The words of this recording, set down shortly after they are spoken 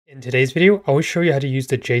In today's video, I will show you how to use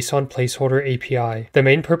the Json Placeholder API. The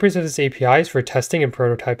main purpose of this API is for testing and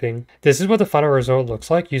prototyping. This is what the final result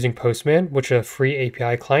looks like using Postman, which is a free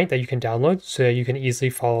API client that you can download so that you can easily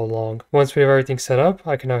follow along. Once we have everything set up,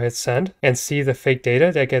 I can now hit send and see the fake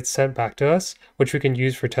data that gets sent back to us, which we can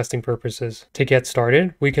use for testing purposes. To get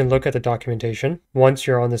started, we can look at the documentation. Once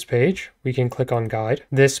you're on this page, we can click on guide.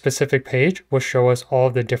 This specific page will show us all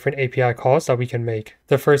of the different API calls that we can make.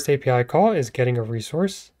 The first API call is getting a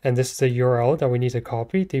resource, and this is the URL that we need to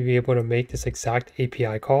copy to be able to make this exact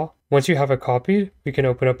API call. Once you have it copied, we can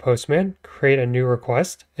open up Postman, create a new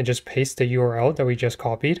request, and just paste the URL that we just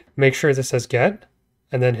copied. Make sure this says get,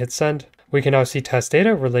 and then hit send. We can now see test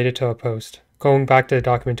data related to a post. Going back to the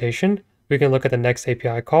documentation, we can look at the next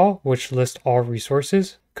API call, which lists all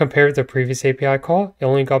resources. Compared to the previous API call, it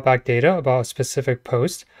only got back data about a specific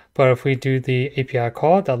post, but if we do the API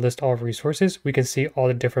call that lists all resources, we can see all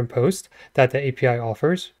the different posts that the API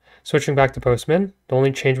offers. Switching back to Postman, the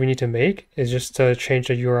only change we need to make is just to change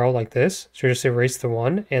the URL like this. So just erase the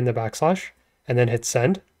 1 and the backslash, and then hit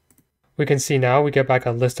send. We can see now we get back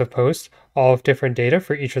a list of posts, all of different data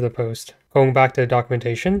for each of the posts. Going back to the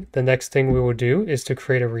documentation, the next thing we will do is to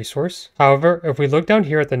create a resource. However, if we look down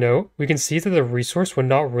here at the note, we can see that the resource would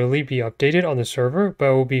not really be updated on the server, but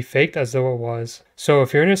it will be faked as though it was. So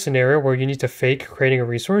if you're in a scenario where you need to fake creating a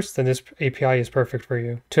resource, then this API is perfect for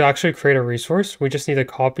you. To actually create a resource, we just need to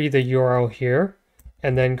copy the URL here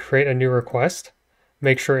and then create a new request.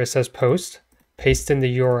 Make sure it says post. Paste in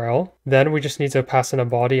the URL. Then we just need to pass in a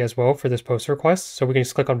body as well for this post request. So we can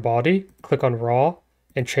just click on body, click on raw,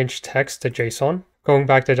 and change text to JSON. Going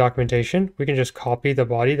back to documentation, we can just copy the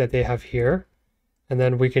body that they have here. And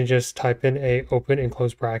then we can just type in a open and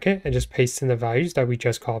close bracket and just paste in the values that we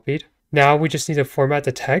just copied. Now we just need to format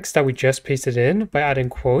the text that we just pasted in by adding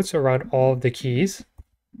quotes around all of the keys.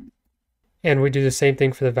 And we do the same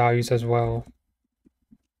thing for the values as well.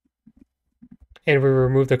 And we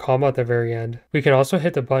remove the comma at the very end. We can also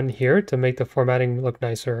hit the button here to make the formatting look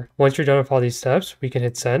nicer. Once you're done with all these steps, we can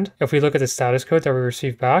hit send. If we look at the status code that we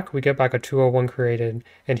received back, we get back a 201 created.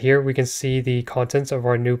 And here we can see the contents of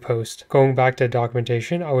our new post. Going back to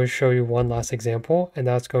documentation, I will show you one last example, and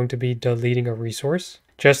that's going to be deleting a resource.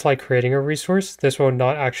 Just like creating a resource, this will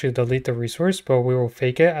not actually delete the resource, but we will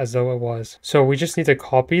fake it as though it was. So we just need to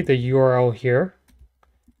copy the URL here,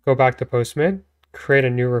 go back to Postman, create a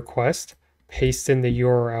new request, paste in the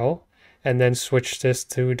URL, and then switch this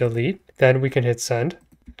to delete. Then we can hit send.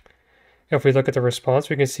 If we look at the response,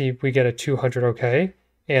 we can see we get a 200 OK,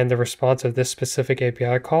 and the response of this specific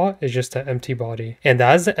API call is just an empty body. And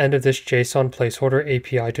that is the end of this JSON Placeholder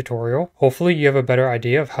API tutorial. Hopefully you have a better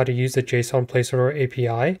idea of how to use the JSON Placeholder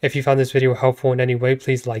API. If you found this video helpful in any way,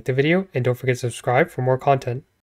 please like the video, and don't forget to subscribe for more content.